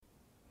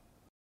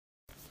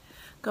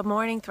Good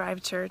morning,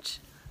 Thrive Church.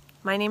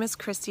 My name is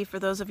Christy. For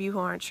those of you who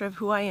aren't sure of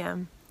who I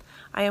am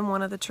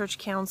one of the church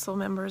council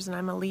members and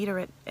I'm a leader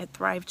at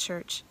Thrive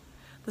Church.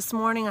 This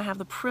morning I have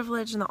the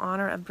privilege and the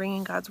honor of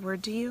bringing God's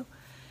Word to you.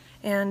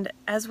 And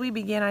as we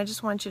begin, I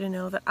just want you to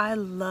know that I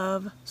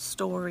love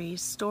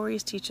stories.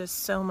 Stories teach us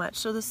so much.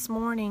 So this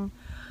morning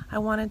I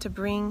wanted to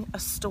bring a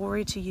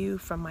story to you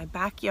from my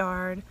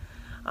backyard.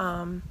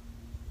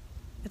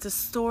 It's a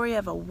story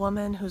of a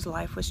woman whose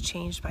life was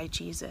changed by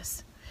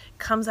Jesus. It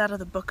comes out of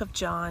the book of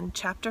John,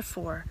 chapter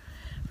 4,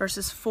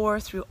 verses 4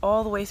 through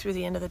all the way through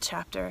the end of the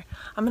chapter.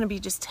 I'm going to be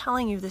just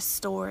telling you this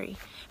story.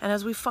 And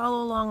as we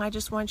follow along, I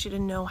just want you to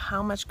know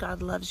how much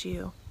God loves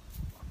you.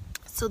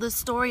 So the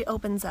story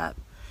opens up.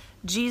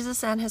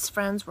 Jesus and his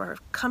friends were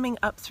coming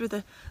up through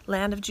the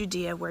land of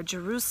Judea where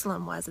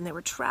Jerusalem was, and they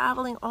were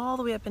traveling all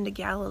the way up into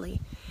Galilee.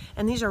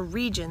 And these are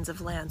regions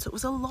of land, so it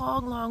was a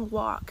long, long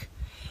walk.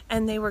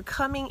 And they were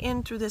coming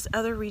in through this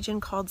other region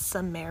called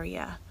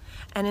Samaria.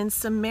 And in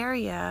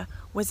Samaria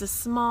was a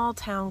small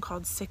town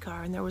called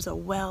Sychar, and there was a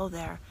well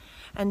there.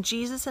 And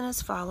Jesus and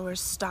his followers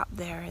stopped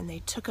there, and they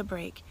took a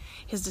break.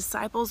 His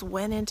disciples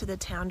went into the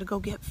town to go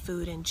get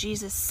food, and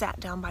Jesus sat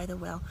down by the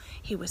well.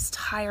 He was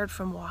tired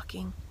from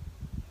walking.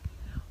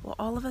 Well,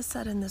 all of a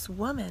sudden, this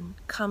woman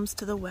comes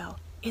to the well.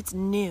 It's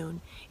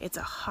noon. It's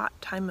a hot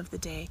time of the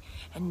day,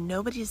 and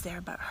nobody's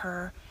there but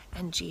her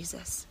and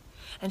Jesus.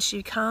 And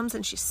she comes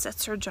and she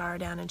sets her jar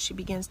down and she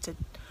begins to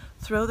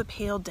throw the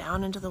pail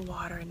down into the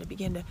water and to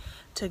begin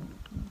to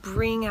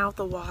bring out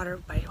the water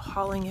by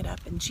hauling it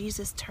up. And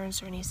Jesus turns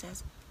to her and he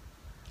says,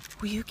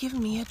 "Will you give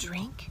me a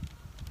drink?"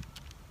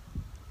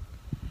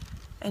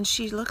 And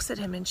she looks at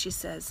him and she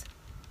says,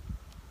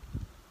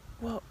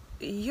 "Well,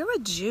 you're a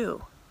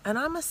Jew and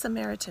I'm a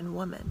Samaritan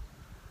woman.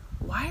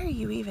 Why are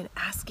you even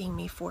asking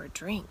me for a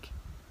drink?"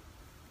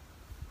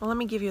 Well, let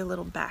me give you a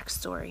little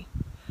backstory.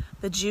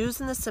 The Jews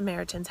and the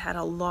Samaritans had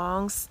a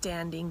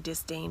long-standing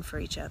disdain for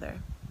each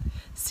other.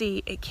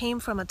 See, it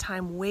came from a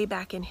time way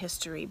back in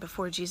history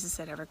before Jesus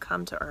had ever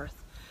come to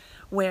earth,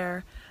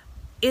 where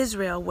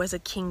Israel was a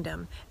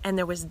kingdom, and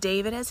there was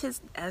David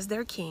as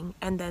their king,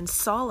 and then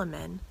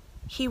Solomon,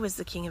 he was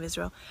the king of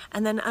Israel,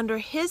 and then under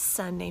his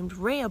son named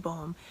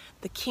Rehoboam,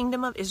 the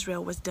kingdom of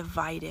Israel was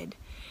divided.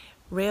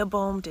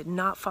 Rehoboam did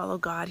not follow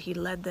God. He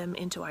led them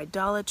into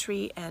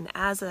idolatry, and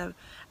as a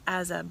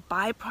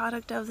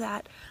byproduct of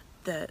that,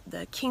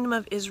 the kingdom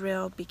of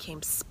Israel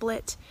became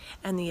split,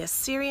 and the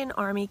Assyrian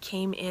army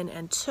came in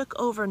and took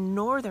over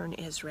northern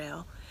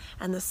Israel,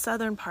 and the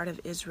southern part of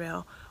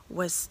Israel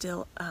was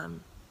still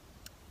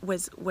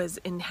was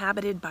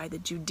inhabited by the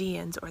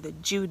Judeans, or the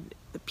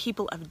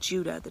people of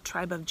Judah, the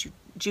tribe of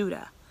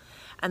Judah,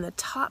 and the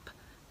top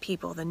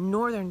people, the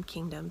northern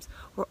kingdoms,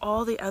 were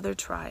all the other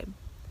tribe.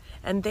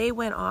 And they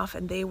went off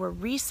and they were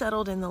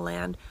resettled in the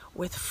land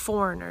with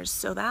foreigners.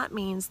 So that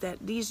means that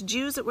these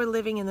Jews that were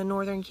living in the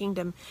northern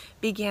kingdom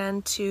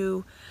began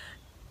to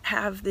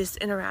have this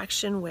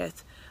interaction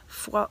with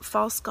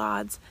false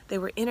gods. They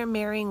were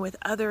intermarrying with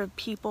other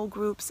people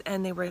groups,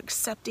 and they were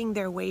accepting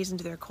their ways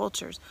into their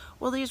cultures.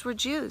 Well, these were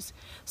Jews.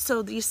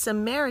 So these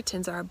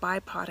Samaritans are a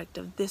byproduct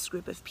of this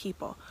group of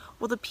people.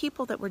 Well, the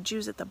people that were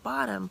Jews at the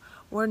bottom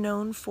were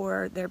known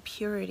for their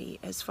purity,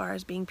 as far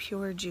as being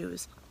pure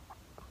Jews.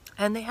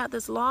 And they had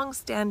this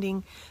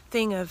long-standing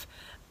thing of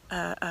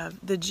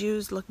the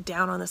Jews looked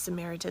down on the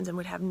Samaritans and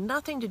would have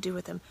nothing to do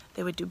with them.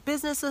 They would do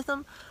business with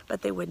them,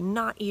 but they would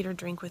not eat or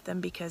drink with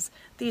them because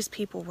these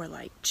people were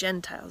like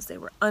Gentiles. They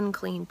were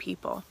unclean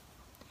people.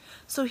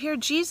 So here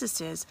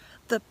Jesus is,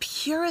 the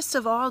purest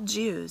of all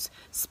Jews,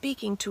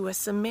 speaking to a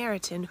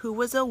Samaritan who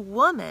was a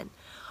woman.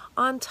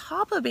 On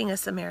top of being a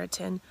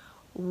Samaritan,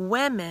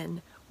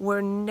 women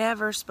were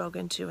never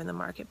spoken to in the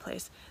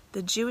marketplace.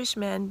 The Jewish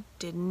men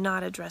did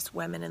not address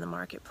women in the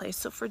marketplace.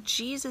 So for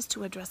Jesus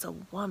to address a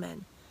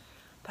woman,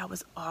 that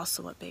was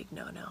also a big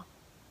no-no.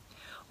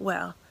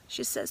 Well,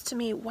 she says to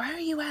me, "Why are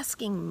you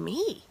asking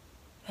me?"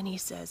 And he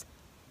says,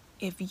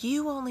 "If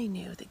you only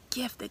knew the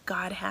gift that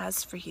God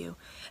has for you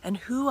and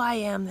who I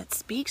am that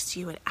speaks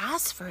to you and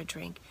asks for a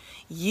drink,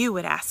 you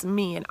would ask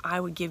me and I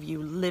would give you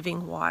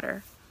living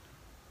water."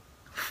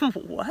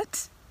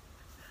 What?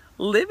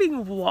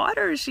 Living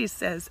water, she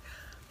says.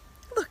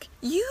 "Look,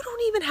 you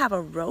don't even have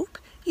a rope.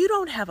 You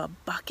don't have a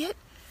bucket.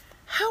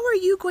 How are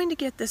you going to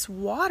get this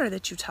water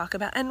that you talk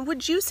about? And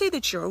would you say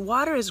that your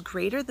water is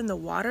greater than the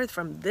water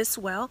from this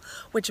well,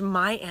 which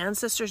my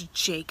ancestors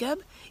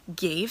Jacob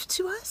gave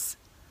to us?"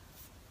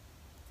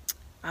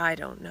 I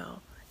don't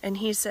know. And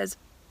he says,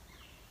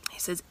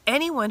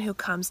 "Anyone who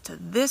comes to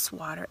this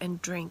water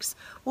and drinks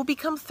will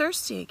become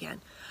thirsty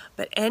again.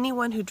 But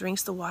anyone who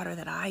drinks the water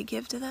that I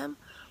give to them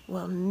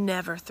will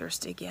never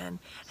thirst again.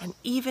 And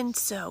even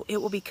so,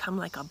 it will become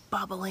like a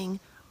bubbling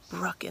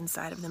brook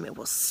inside of them. It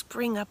will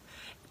spring up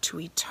to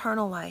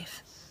eternal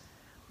life."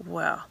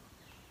 Well,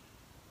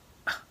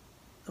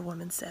 the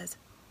woman says,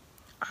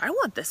 "I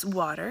want this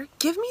water.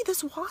 Give me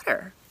this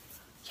water."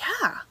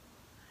 "Yeah."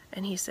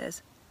 And he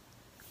says,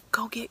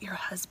 "Go get your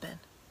husband."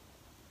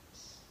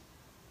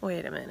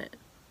 Wait a minute.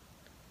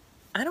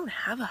 I don't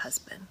have a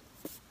husband.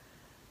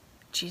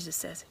 Jesus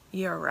says,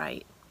 you're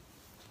right.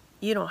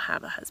 You don't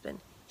have a husband.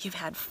 You've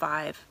had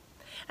 5.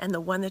 And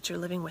the one that you're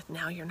living with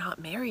now, you're not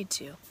married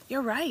to.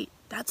 You're right.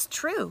 That's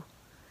true.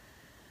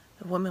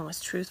 The woman was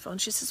truthful,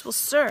 and she says, well,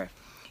 sir,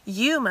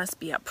 you must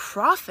be a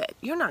prophet.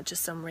 You're not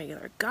just some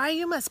regular guy.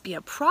 You must be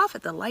a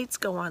prophet. The lights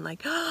go on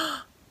like,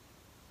 oh.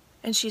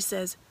 And she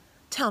says,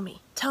 tell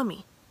me.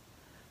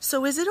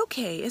 So is it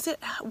okay?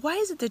 Why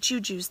is it that you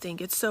Jews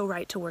think it's so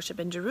right to worship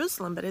in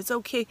Jerusalem, but it's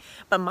okay?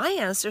 But my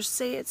ancestors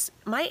say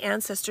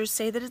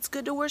that it's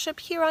good to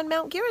worship here on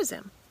Mount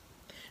Gerizim.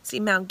 See,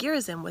 Mount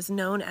Gerizim was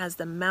known as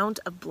the Mount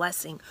of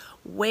Blessing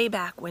way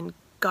back when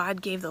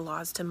God gave the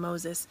laws to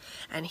Moses,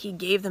 and he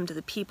gave them to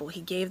the people.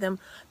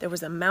 There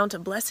was a Mount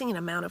of Blessing and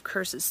a Mount of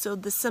Curses. So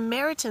the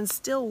Samaritans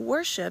still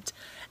worshipped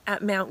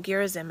at Mount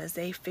Gerizim as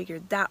they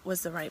figured that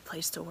was the right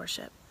place to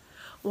worship.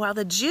 While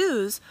the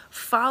Jews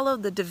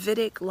followed the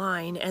Davidic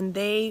line and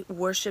they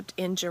worshipped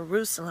in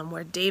Jerusalem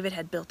where David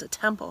had built a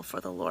temple for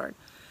the Lord.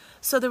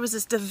 So there was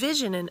this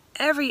division in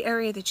every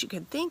area that you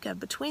could think of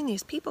between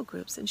these people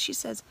groups. And she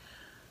says,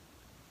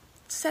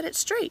 set it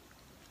straight.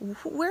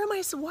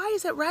 Why is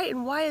it right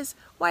and why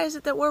is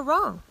it that we're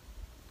wrong?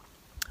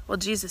 Well,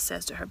 Jesus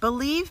says to her,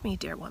 believe me,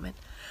 dear woman,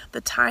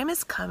 the time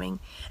is coming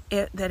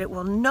that it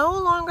will no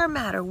longer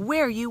matter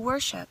where you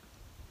worship.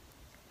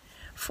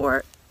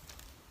 For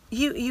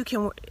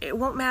it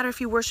won't matter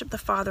if you worship the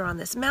Father on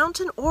this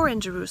mountain or in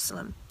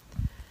Jerusalem.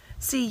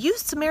 See, you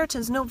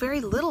Samaritans know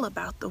very little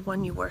about the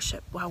one you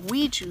worship, while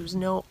we Jews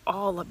know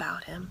all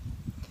about him.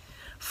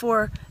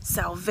 For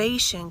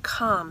salvation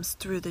comes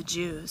through the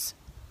Jews.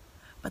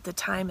 But the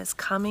time is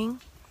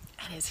coming,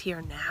 and is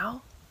here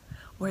now,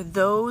 where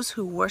those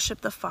who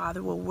worship the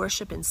Father will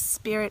worship in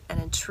spirit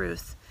and in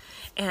truth.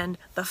 And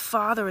the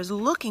Father is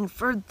looking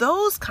for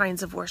those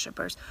kinds of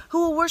worshipers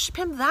who will worship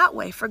him that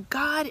way, for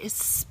God is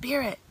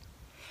spirit.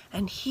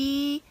 And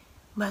he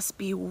must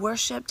be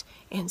worshipped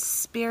in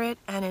spirit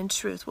and in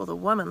truth. Well, the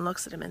woman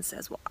looks at him and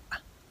says, well,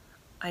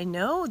 I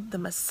know the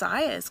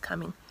Messiah is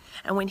coming.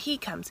 And when he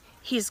comes,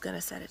 he's going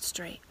to set it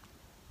straight.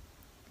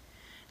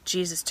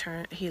 Jesus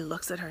he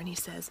looks at her and he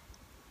says,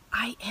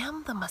 I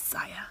am the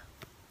Messiah.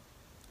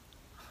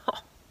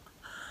 Oh.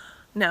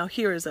 Now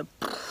here is a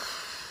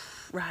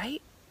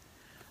right?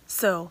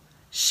 So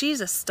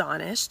she's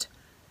astonished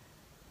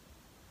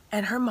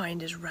and her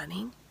mind is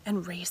running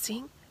and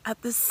racing.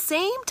 At the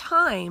same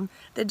time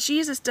that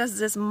Jesus does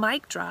this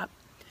mic drop,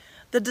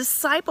 the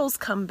disciples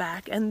come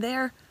back and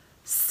they're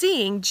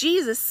seeing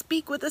Jesus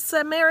speak with a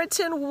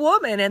Samaritan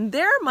woman, and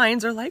their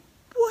minds are like,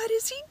 what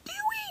is he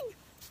doing?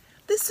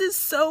 This is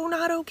so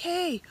not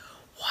okay.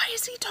 Why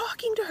is he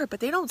talking to her?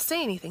 But they don't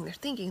say anything. They're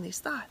thinking these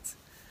thoughts.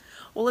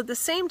 Well, at the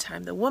same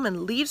time, the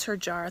woman leaves her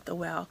jar at the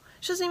well.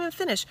 She doesn't even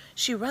finish.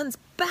 She runs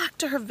back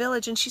to her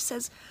village and she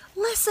says,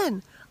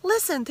 listen,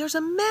 there's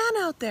a man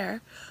out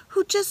there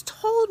who just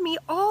told me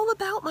all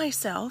about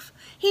myself.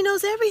 He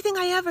knows everything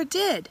I ever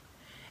did.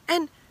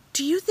 And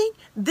do you think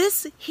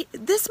this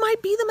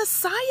might be the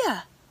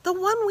Messiah, the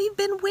one we've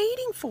been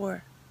waiting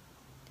for?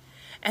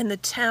 And the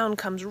town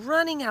comes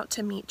running out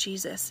to meet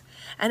Jesus.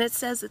 And it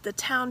says that the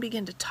town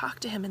began to talk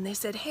to him and they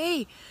said,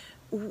 hey,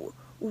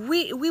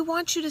 we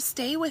want you to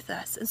stay with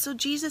us. And so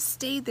Jesus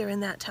stayed there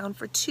in that town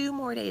for 2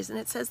 more days. And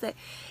it says that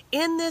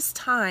in this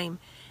time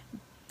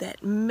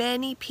that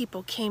many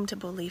people came to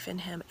believe in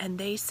him. And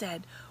they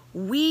said,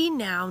 we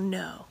now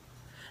know,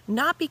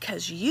 not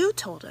because you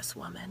told us,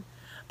 woman,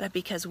 but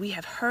because we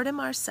have heard him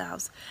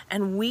ourselves.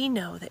 And we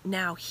know that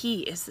now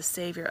he is the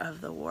Savior of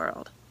the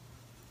world.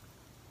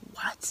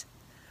 What?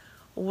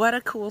 What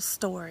a cool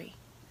story.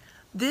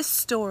 This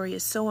story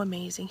is so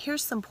amazing.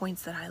 Here's some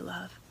points that I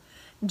love.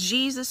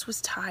 Jesus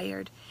was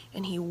tired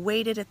and he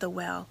waited at the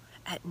well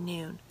at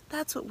noon.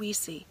 That's what we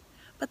see.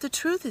 But the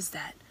truth is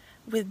that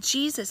with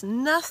Jesus,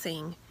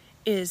 nothing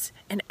is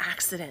an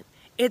accident.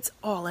 It's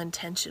all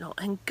intentional,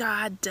 and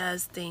God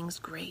does things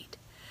great.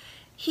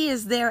 He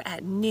is there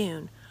at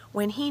noon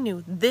when he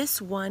knew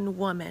this one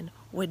woman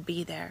would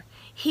be there.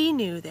 He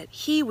knew that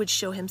he would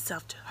show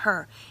himself to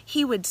her.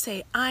 He would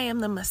say, I am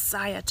the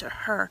Messiah to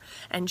her,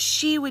 and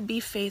she would be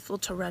faithful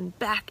to run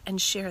back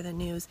and share the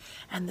news,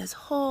 and this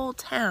whole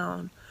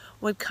town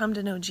would come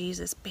to know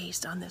Jesus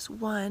based on this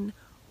one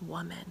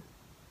woman.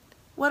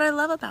 What I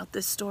love about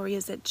this story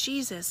is that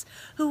Jesus,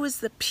 who was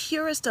the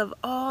purest of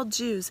all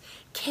Jews,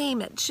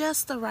 came at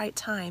just the right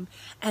time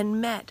and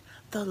met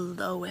the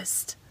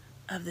lowest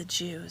of the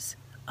Jews,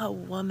 a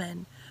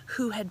woman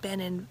who had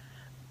been in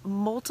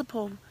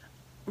multiple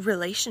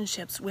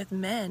relationships with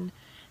men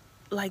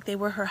like they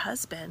were her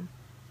husband,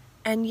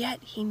 and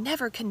yet he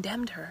never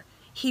condemned her.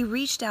 He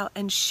reached out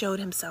and showed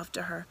himself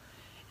to her.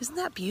 Isn't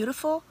that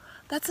beautiful?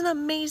 That's an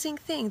amazing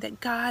thing,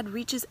 that God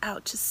reaches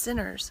out to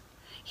sinners.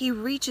 He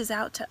reaches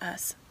out to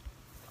us.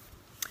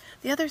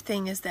 The other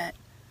thing is that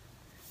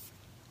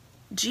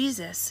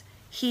Jesus,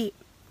 he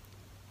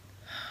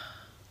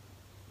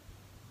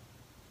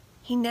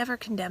never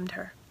condemned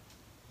her.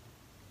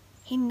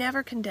 He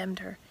never condemned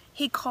her.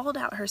 He called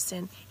out her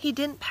sin. He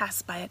didn't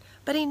pass by it,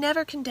 but he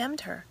never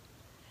condemned her.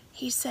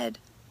 He said,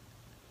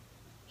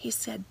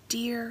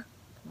 dear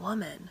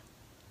woman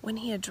when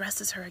he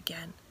addresses her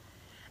again.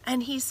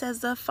 And he says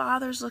the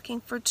Father's looking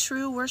for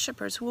true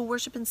worshipers who will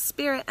worship in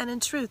spirit and in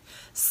truth.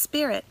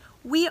 Spirit.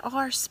 We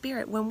are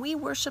spirit. When we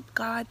worship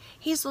God,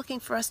 he's looking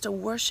for us to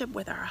worship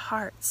with our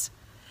hearts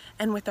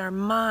and with our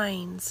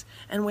minds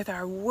and with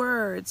our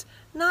words,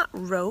 not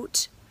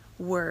rote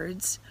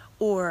words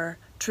or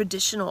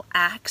traditional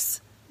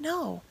acts.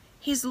 No,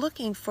 he's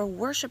looking for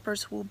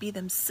worshipers who will be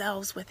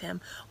themselves with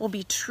him, will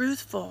be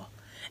truthful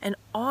and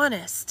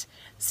honest.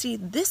 See,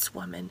 this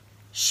woman,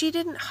 she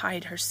didn't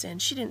hide her sin.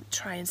 She didn't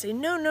try and say,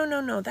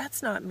 no,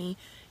 that's not me.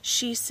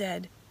 She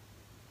said,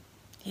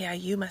 yeah,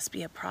 you must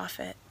be a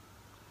prophet.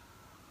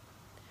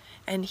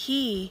 And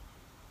he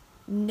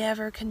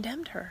never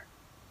condemned her.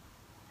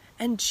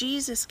 And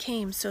Jesus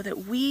came so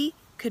that we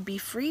could be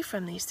free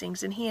from these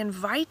things. And he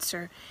invites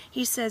her.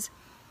 He says,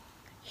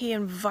 he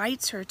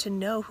invites her to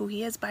know who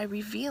he is by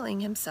revealing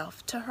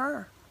himself to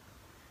her.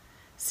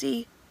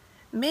 See,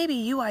 maybe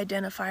you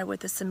identify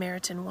with the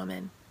Samaritan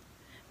woman.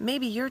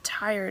 Maybe you're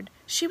tired.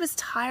 She was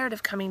tired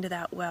of coming to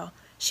that well.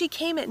 She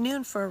came at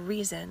noon for a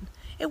reason.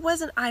 It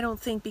wasn't, I don't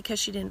think, because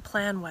she didn't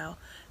plan well.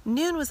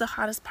 Noon was the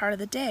hottest part of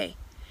the day.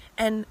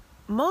 And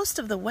most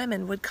of the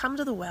women would come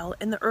to the well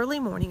in the early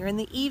morning or in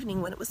the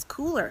evening when it was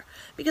cooler,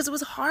 because it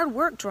was hard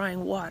work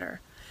drawing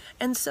water.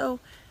 And so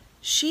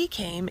she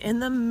came in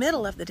the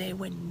middle of the day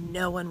when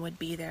no one would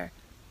be there.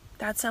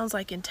 That sounds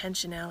like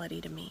intentionality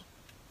to me.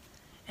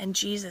 And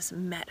Jesus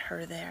met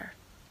her there.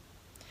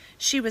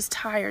 She was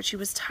tired. She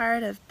was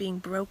tired of being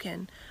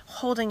broken,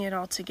 holding it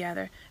all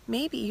together.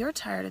 Maybe you're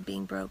tired of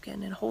being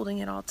broken and holding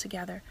it all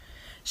together.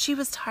 She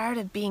was tired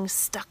of being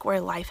stuck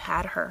where life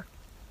had her.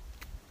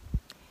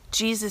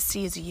 Jesus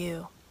sees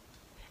you.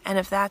 And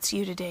if that's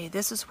you today,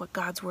 this is what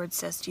God's word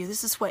says to you.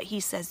 This is what he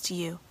says to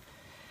you.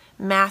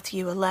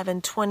 Matthew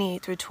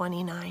 11:28 through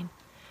 29.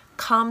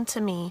 Come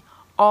to me,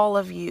 all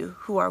of you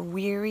who are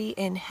weary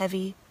and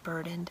heavy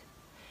burdened,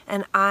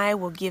 and I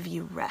will give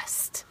you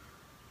rest.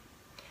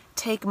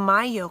 Take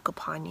my yoke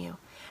upon you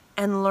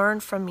and learn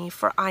from me,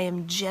 for I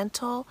am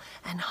gentle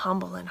and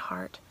humble in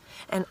heart,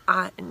 and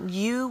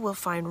you will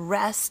find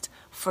rest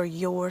for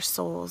your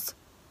souls.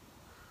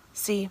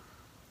 See,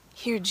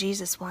 here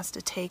Jesus wants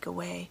to take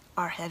away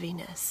our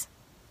heaviness.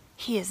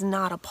 He is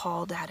not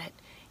appalled at it.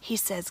 He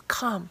says,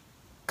 come,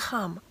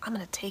 I'm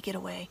going to take it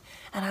away,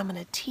 and I'm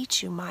going to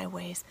teach you my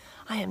ways.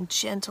 I am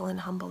gentle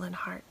and humble in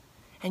heart,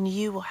 and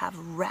you will have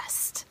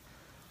rest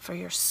for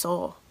your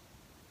soul.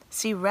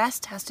 See,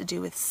 rest has to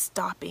do with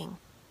stopping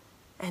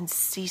and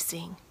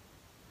ceasing.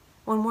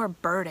 When we're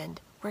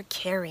burdened, we're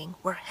carrying,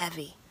 we're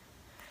heavy.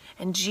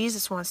 And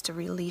Jesus wants to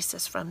release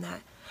us from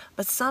that.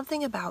 But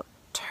something about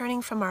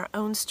turning from our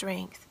own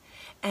strength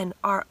and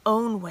our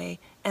own way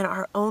and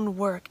our own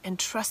work and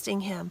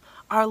trusting him,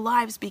 our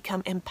lives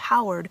become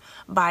empowered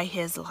by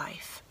his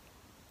life.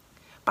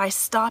 By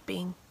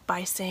stopping,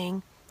 by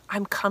saying,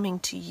 I'm coming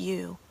to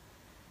you.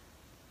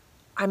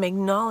 I'm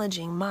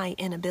acknowledging my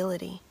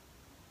inability.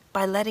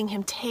 By letting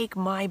him take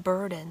my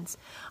burdens,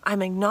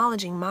 I'm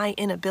acknowledging my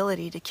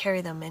inability to carry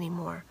them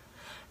anymore.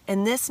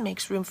 And this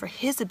makes room for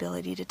his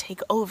ability to take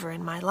over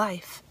in my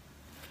life.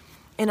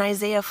 In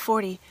Isaiah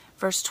 40,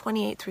 verse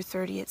 28 through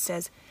 30, it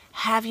says,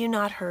 have you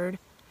not heard?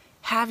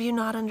 Have you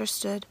not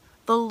understood?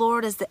 The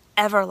Lord is the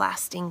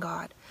everlasting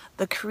God,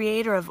 the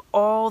creator of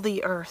all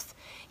the earth.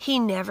 He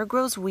never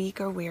grows weak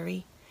or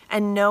weary,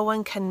 and no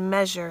one can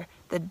measure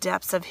the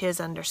depths of his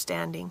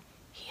understanding.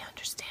 He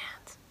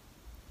understands.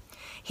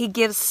 He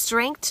gives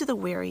strength to the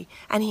weary,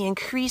 and he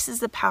increases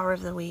the power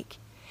of the weak.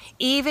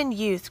 Even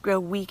youth grow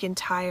weak and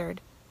tired,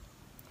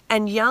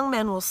 and young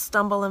men will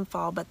stumble and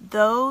fall, but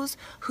those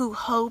who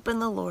hope in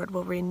the Lord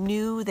will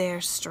renew their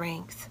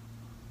strength.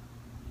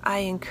 I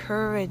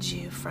encourage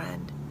you,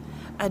 friend,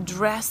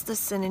 address the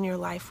sin in your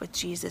life with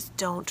Jesus.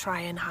 Don't try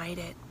and hide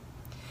it.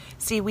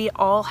 See, we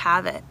all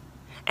have it,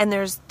 and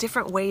there's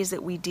different ways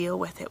that we deal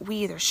with it. We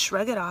either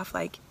shrug it off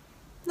like,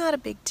 not a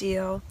big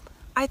deal,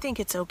 I think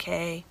it's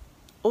okay,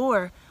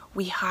 or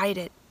we hide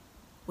it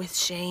with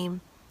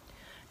shame.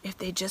 If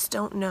they just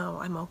don't know,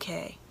 I'm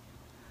okay.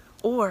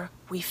 Or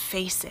we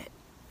face it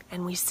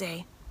and we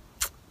say,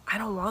 I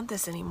don't want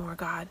this anymore,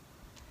 God.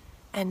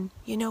 And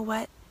you know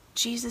what?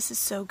 Jesus is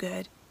so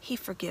good. He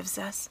forgives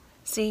us.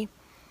 See,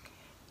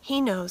 he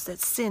knows that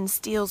sin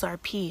steals our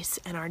peace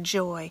and our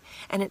joy,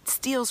 and it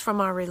steals from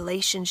our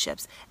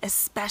relationships,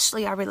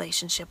 especially our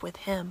relationship with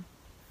him.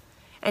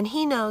 And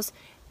he knows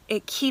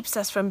it keeps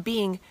us from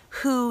being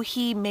who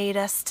he made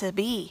us to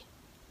be.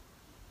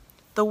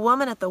 The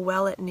woman at the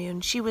well at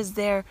noon, she was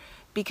there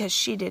because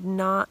she did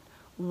not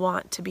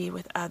want to be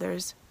with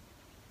others.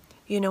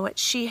 You know what?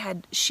 She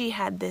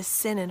had this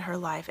sin in her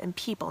life, and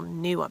people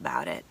knew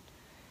about it.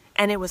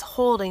 And it was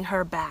holding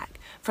her back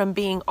from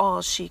being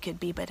all she could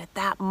be. But at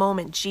that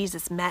moment,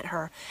 Jesus met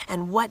her.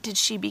 And what did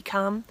she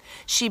become?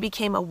 She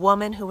became a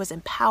woman who was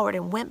empowered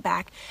and went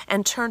back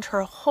and turned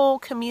her whole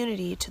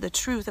community to the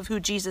truth of who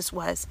Jesus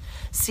was.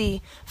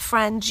 See,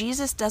 friend,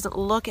 Jesus doesn't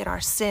look at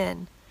our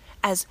sin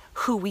as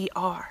who we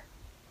are.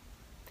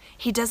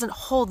 He doesn't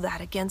hold that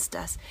against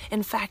us.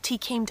 In fact, he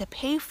came to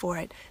pay for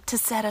it, to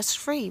set us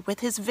free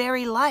with his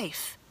very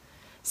life.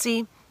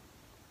 See,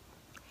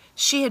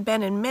 she had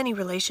been in many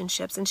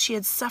relationships, and she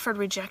had suffered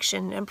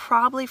rejection, and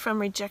probably from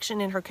rejection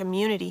in her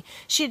community.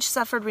 She had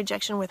suffered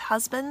rejection with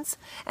husbands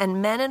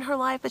and men in her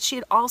life, but she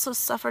had also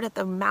suffered at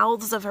the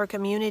mouths of her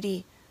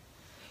community.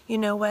 You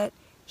know what?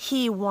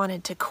 He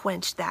wanted to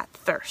quench that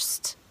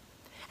thirst.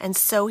 And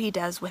so he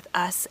does with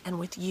us and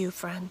with you,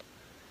 friend.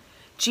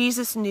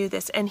 Jesus knew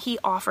this, and he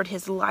offered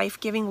his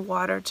life-giving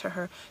water to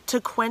her to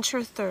quench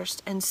her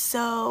thirst, and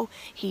so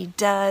he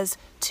does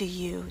to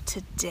you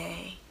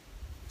today.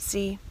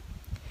 See?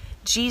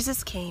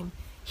 Jesus came,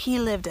 he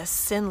lived a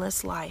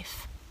sinless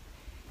life.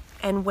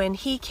 And when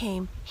he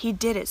came, he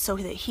did it so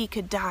that he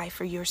could die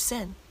for your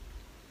sin.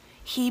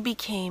 He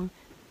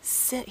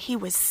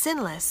was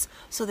sinless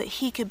so that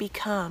he could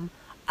become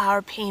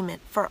our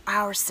payment for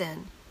our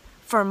sin,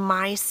 for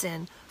my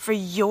sin, for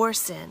your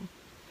sin.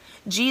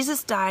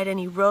 Jesus died and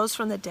he rose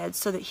from the dead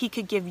so that he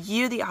could give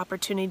you the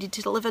opportunity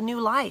to live a new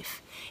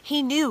life.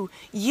 He knew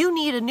you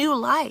need a new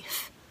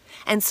life.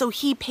 And so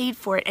he paid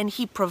for it and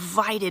he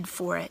provided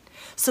for it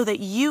so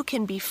that you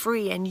can be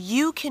free and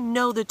you can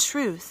know the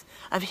truth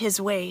of his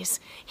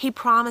ways. He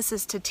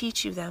promises to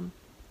teach you them.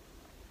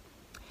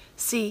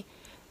 See,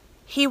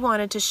 he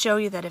wanted to show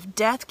you that if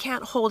death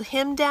can't hold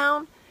him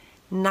down,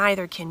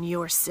 neither can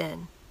your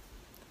sin.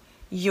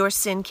 Your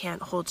sin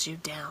can't hold you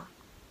down.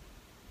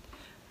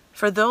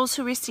 For those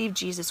who receive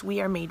Jesus,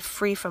 we are made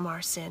free from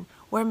our sin.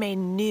 We're made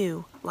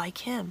new like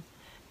him.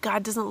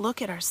 God doesn't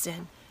look at our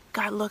sin.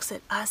 God looks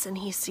at us and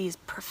he sees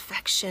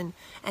perfection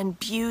and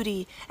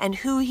beauty and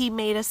who he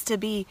made us to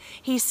be.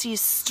 He sees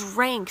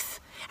strength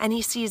and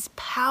he sees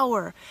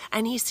power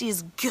and he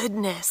sees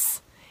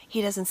goodness.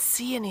 He doesn't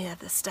see any of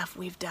the stuff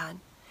we've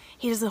done.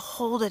 He doesn't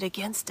hold it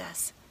against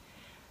us.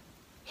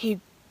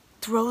 He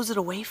throws it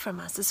away from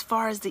us. As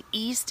far as the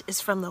east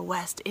is from the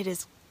west, it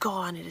is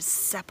gone. It is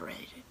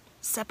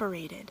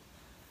separated.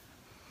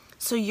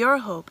 So your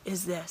hope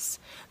is this,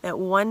 that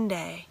one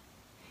day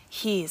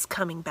he is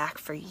coming back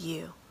for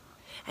you.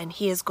 And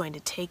he is going to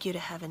take you to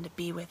heaven to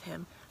be with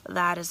him.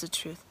 That is the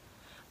truth.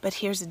 But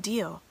here's the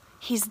deal.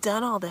 He's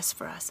done all this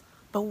for us,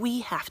 but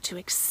we have to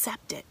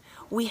accept it.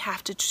 We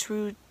have to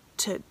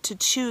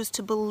choose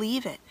to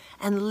believe it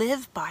and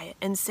live by it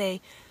and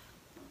say,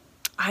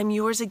 I'm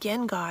yours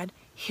again, God.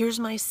 Here's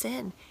my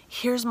sin.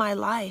 Here's my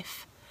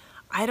life.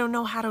 I don't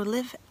know how to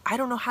live. I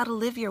don't know how to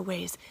live your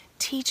ways.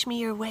 Teach me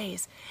your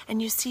ways.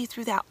 And you see,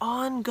 through that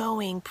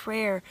ongoing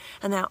prayer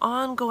and that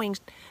ongoing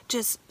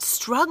just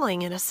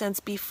struggling, in a sense,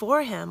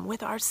 before him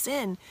with our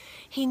sin,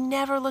 he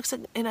never looks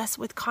at us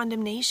with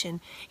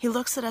condemnation. He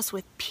looks at us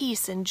with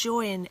peace and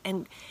joy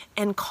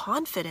and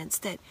confidence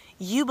that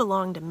you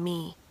belong to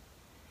me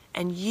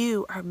and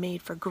you are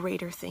made for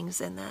greater things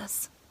than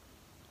this.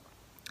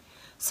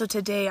 So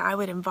today I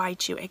would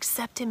invite you,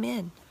 accept him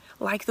in,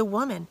 like the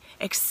woman,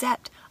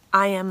 accept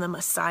I am the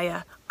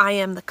Messiah. I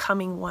am the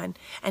coming one.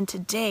 And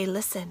today,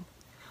 listen,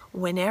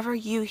 whenever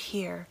you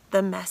hear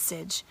the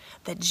message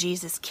that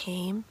Jesus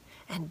came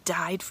and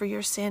died for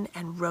your sin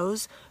and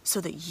rose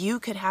so that you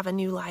could have a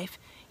new life,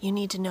 you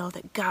need to know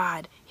that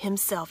God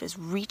himself is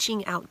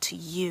reaching out to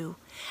you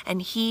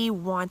and he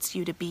wants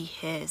you to be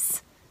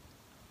his.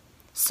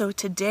 So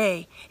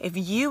today, if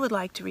you would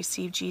like to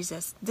receive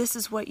Jesus, this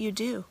is what you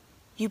do.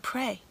 You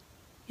pray.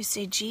 You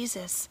say,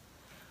 Jesus,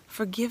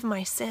 forgive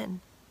my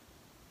sin.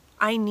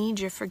 I need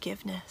your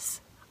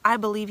forgiveness. I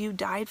believe you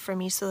died for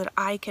me so that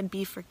I can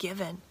be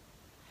forgiven.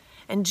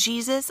 And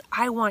Jesus,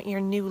 I want your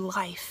new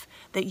life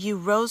that you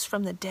rose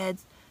from the dead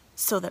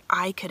so that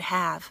I could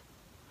have.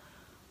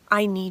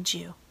 I need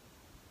you.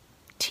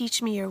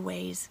 Teach me your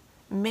ways.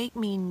 Make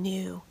me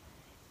new.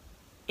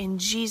 In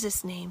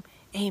Jesus' name,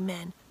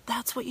 amen.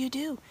 That's what you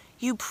do.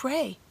 You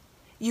pray.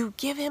 You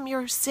give him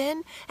your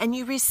sin and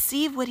you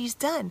receive what he's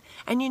done.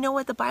 And you know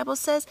what the Bible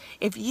says?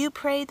 If you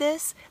pray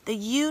this, that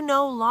you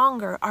no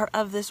longer are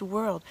of this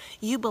world.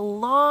 You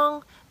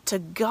belong to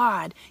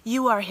God.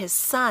 You are his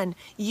son.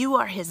 You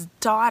are his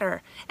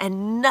daughter.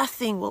 And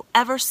nothing will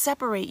ever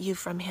separate you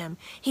from him.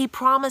 He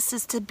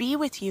promises to be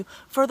with you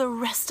for the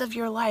rest of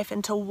your life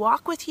and to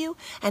walk with you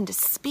and to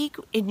speak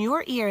in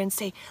your ear and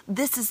say,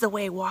 this is the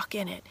way, walk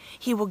in it.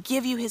 He will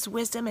give you his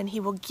wisdom and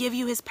he will give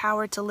you his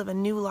power to live a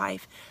new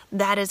life.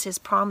 That is his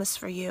promise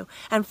for you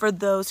and for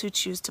those who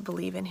choose to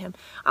believe in him.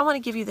 I want to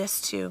give you this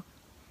too.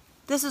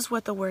 This is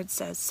what the word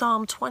says,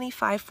 Psalm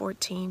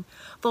 25:14.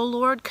 The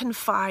Lord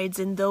confides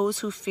in those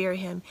who fear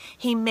him.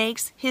 He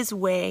makes his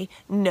way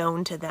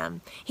known to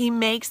them. He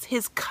makes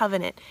his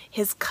covenant.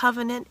 His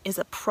covenant is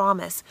a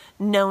promise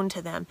known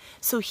to them.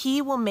 So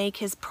he will make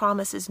his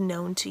promises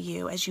known to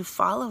you as you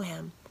follow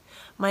him.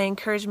 My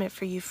encouragement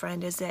for you,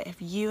 friend, is that if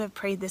you have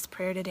prayed this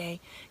prayer today,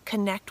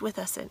 connect with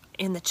us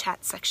in the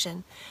chat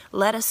section.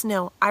 Let us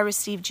know, I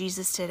received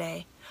Jesus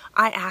today.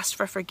 I asked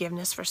for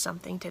forgiveness for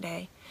something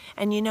today.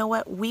 And you know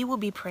what? We will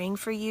be praying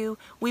for you.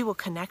 We will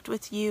connect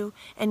with you.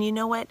 And you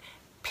know what?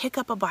 Pick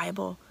up a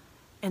Bible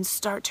and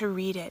start to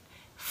read it.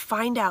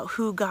 find out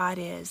who God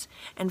is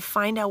and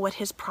find out what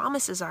his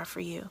promises are for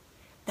you.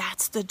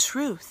 That's the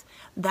truth.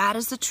 That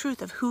is the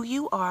truth of who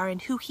you are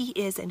and who he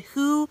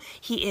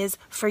is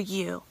for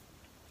you.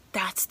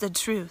 That's the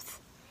truth.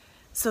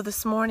 So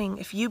this morning,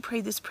 if you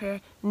prayed this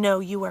prayer, know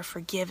you are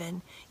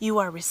forgiven. You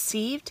are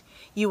received.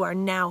 You are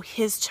now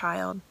his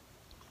child.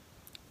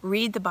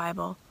 Read the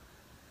Bible.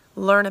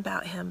 Learn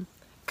about him.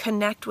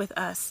 Connect with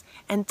us.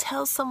 And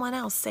tell someone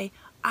else. Say,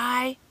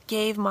 I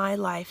gave my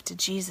life to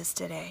Jesus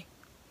today.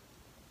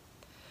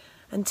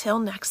 Until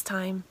next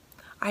time,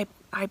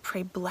 I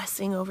pray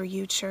blessing over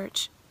you,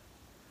 church.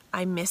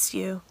 I miss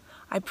you.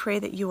 I pray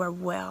that you are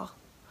well.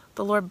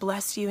 The Lord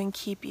bless you and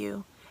keep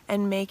you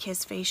and make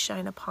his face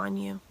shine upon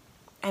you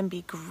and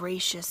be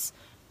gracious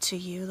to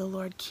you. The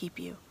Lord keep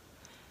you.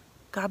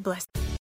 God bless you.